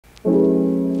Hi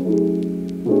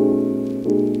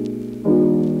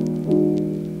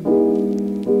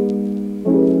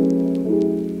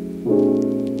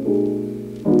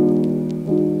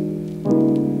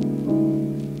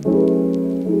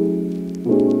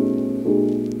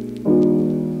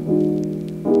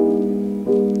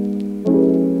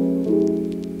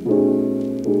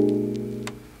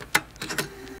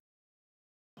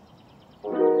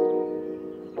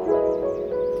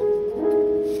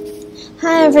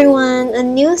everyone, a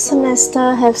new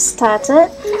semester have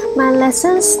started. My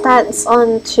lesson starts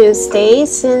on Tuesday.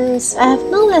 Since I have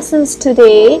no lessons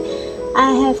today,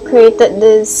 I have created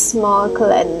this small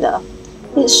calendar.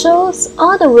 It shows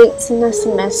all the weeks in a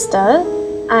semester.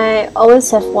 I always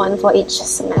have one for each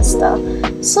semester.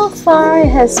 So far, it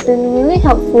has been really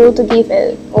helpful to give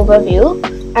an overview.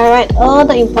 I write all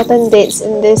the important dates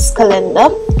in this calendar.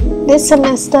 This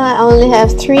semester, I only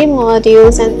have 3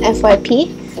 modules and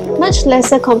FYP. Much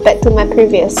lesser compared to my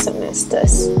previous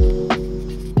semesters.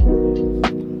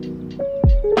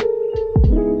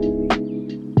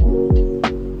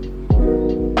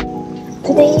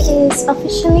 Today is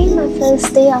officially my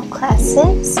first day of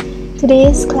classes.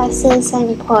 Today's classes are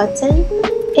important.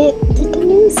 It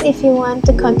determines if you want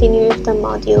to continue with the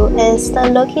module, as the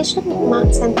location,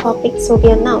 marks and topics will be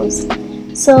announced.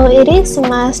 So it is a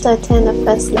must to attend the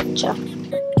first lecture.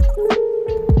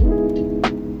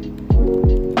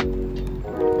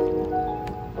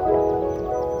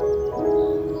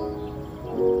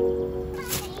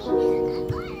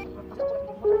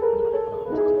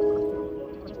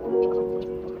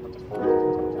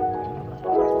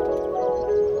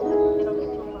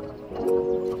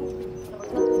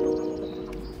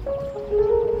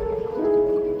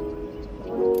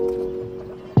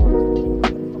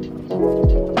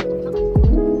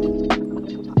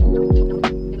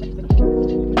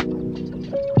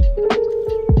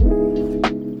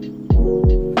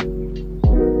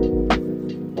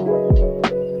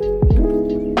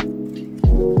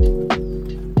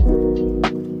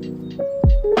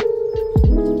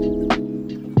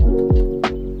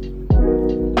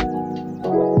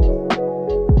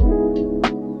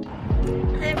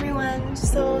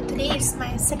 So today is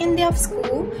my second day of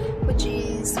school, which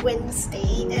is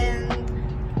Wednesday, and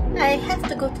I have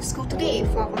to go to school today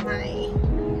for my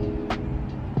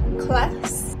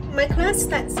class. My class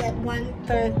starts at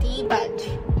 1:30, but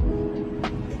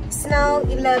it's now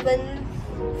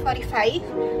 11:45.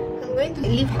 I'm going to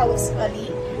leave house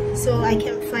early so I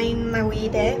can find my way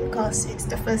there, because it's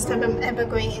the first time I'm ever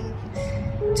going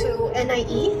to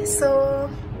NIE. So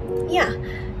yeah,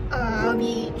 I'll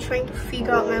be trying to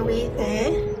figure out my way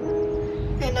there,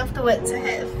 and afterwards I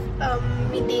have a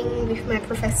meeting with my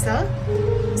professor,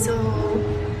 so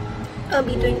I'll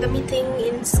be doing the meeting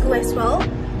in school as well,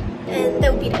 and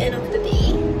that will be the end of the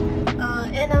day.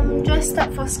 And I'm dressed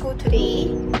up for school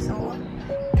today, so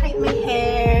tied my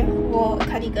hair, wore a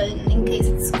cardigan in case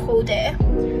it's cold there.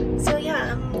 So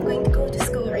yeah, I'm going to go to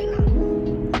school right now.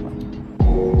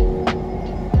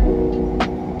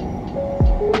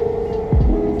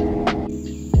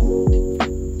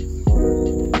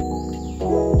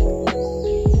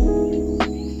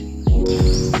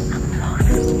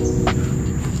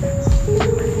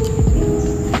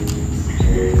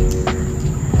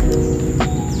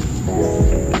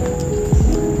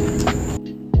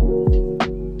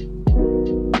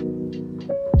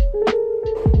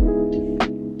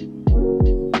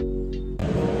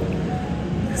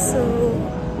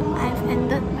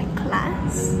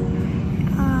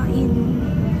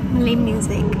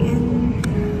 Music, and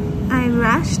I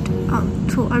rushed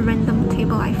to a random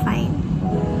table I find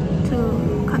to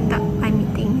conduct my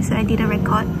meeting, so I didn't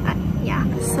record, but yeah.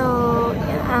 So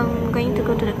yeah, I'm going to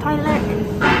go to the toilet and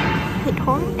head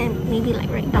home, and maybe like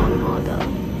write down all the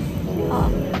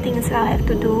things that I have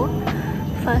to do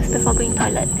first before going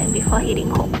toilet and before heading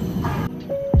home.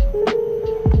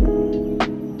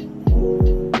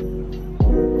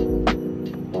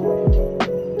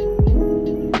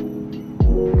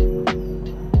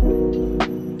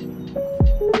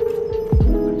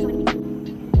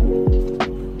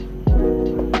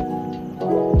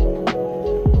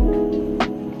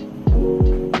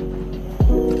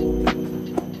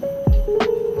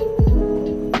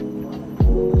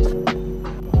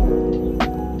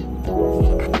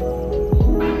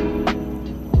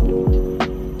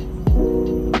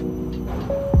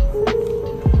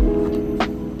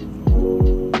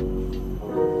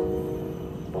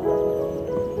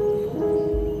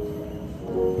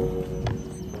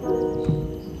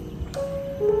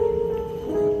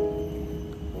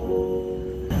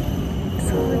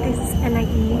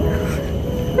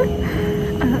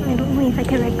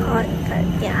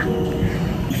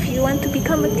 to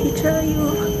become a teacher,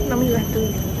 normally you have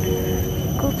to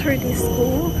go through this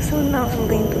school. So now I'm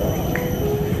going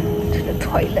to the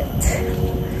toilet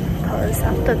because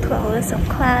after 2 hours of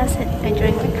class and I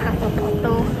drank like half a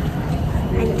bottle,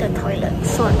 I need the toilet.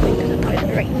 So I'm going to the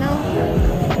toilet right now.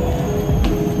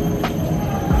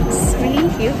 It's really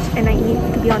huge and I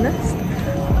need, to be honest,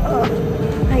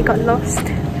 I got lost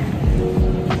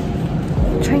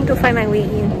trying to find my way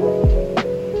in.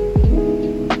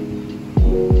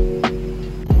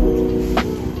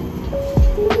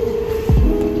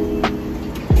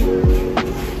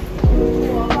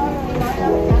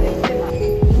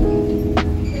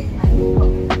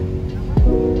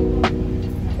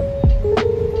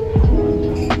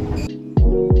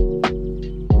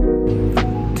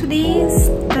 Today's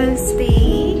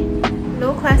Thursday,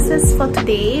 no classes for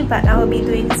today, but I will be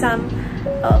doing some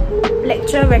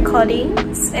lecture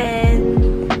recordings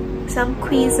and some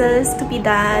quizzes to be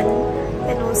done,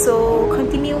 and also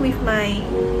continue with my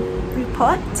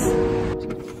report.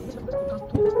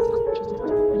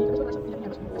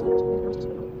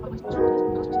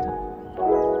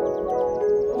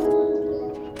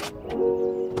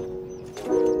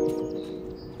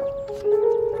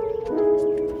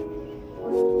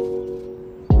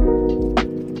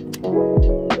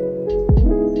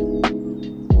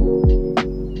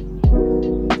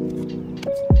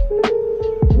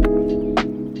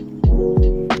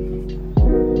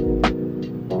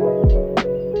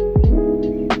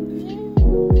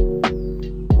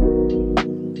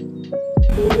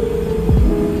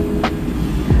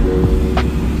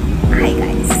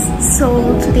 So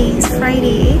today is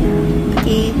Friday.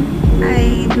 Again,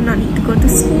 I do not need to go to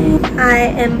school. I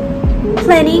am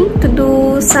planning to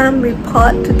do some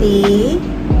report today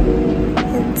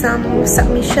and some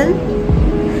submission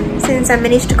since I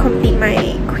managed to complete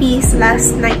my quiz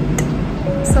last night.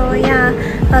 So yeah,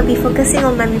 I'll be focusing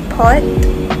on my report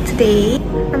today.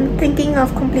 I'm thinking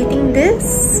of completing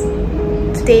this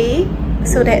today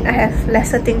so that I have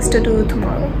lesser things to do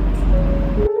tomorrow.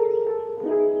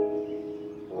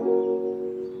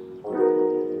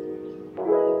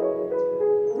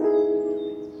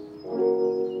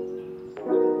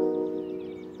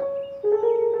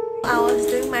 I was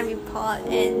doing my report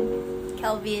and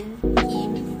Kelvin, he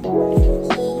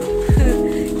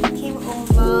came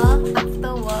over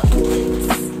after work.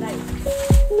 It's like,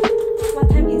 what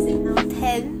time is it now?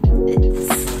 10? It's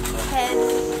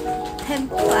 10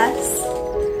 plus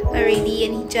already,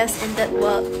 and he just ended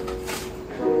work.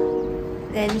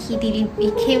 Then he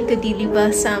came to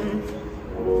deliver some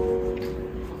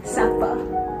supper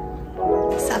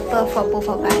for both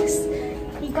of us.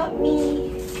 He got me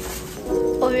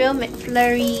Oreo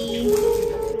McFlurry.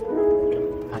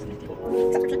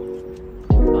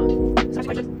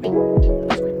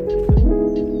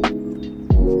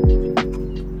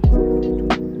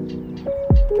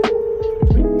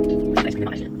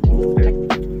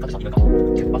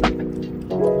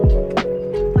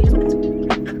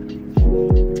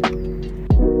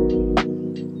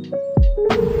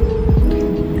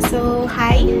 So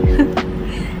hi,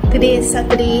 today is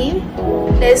Saturday.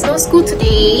 There's no school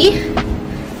today,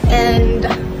 and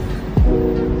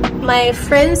my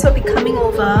friends will be coming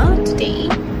over today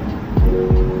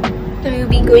and we'll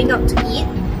be going out to eat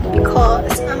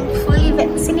because I'm fully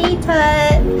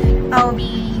vaccinated. I'll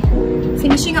be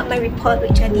finishing up my report,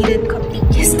 which I didn't complete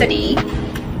yesterday,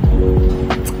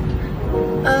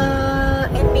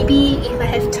 and maybe if I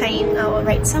have time I'll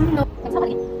write some notes.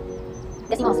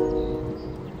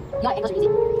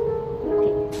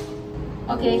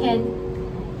 Okay, can.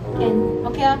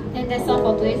 Okay, then that's all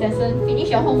for today's lesson. Finish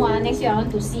your homework. Next week I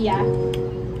want to see.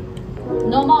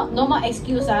 No more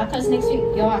excuse, because next week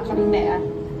you all are coming back.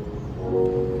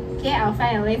 Okay, I'll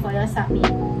find a way for you to submit.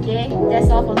 Okay,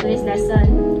 that's all for today's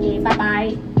lesson. Okay,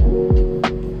 bye-bye.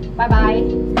 Bye-bye.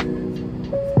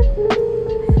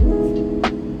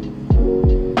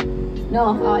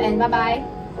 No, I'll end. Bye-bye.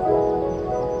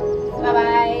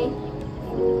 Bye-bye.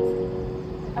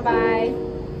 Bye-bye.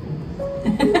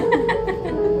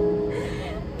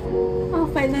 Oh,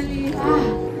 finally.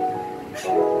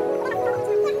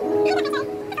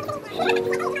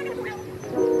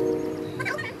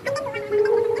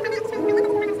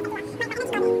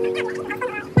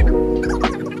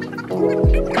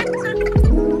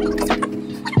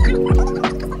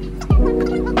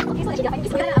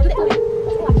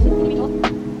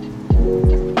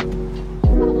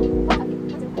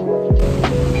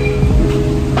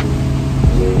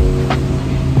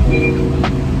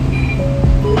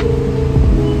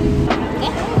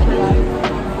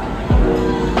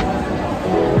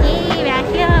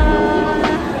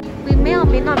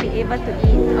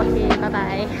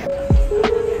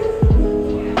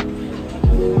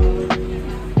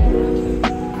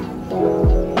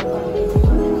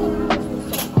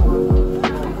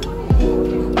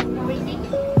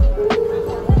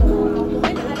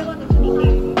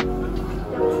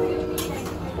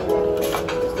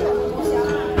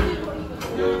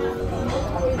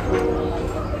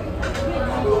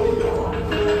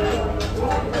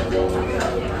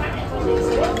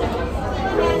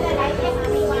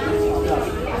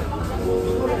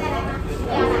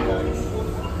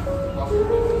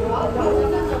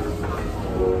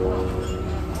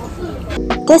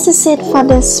 this is it for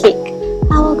this week.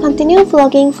 I will continue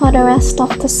vlogging for the rest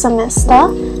of the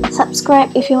semester.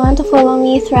 Subscribe if you want to follow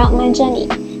me throughout my journey.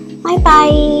 Bye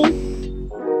bye!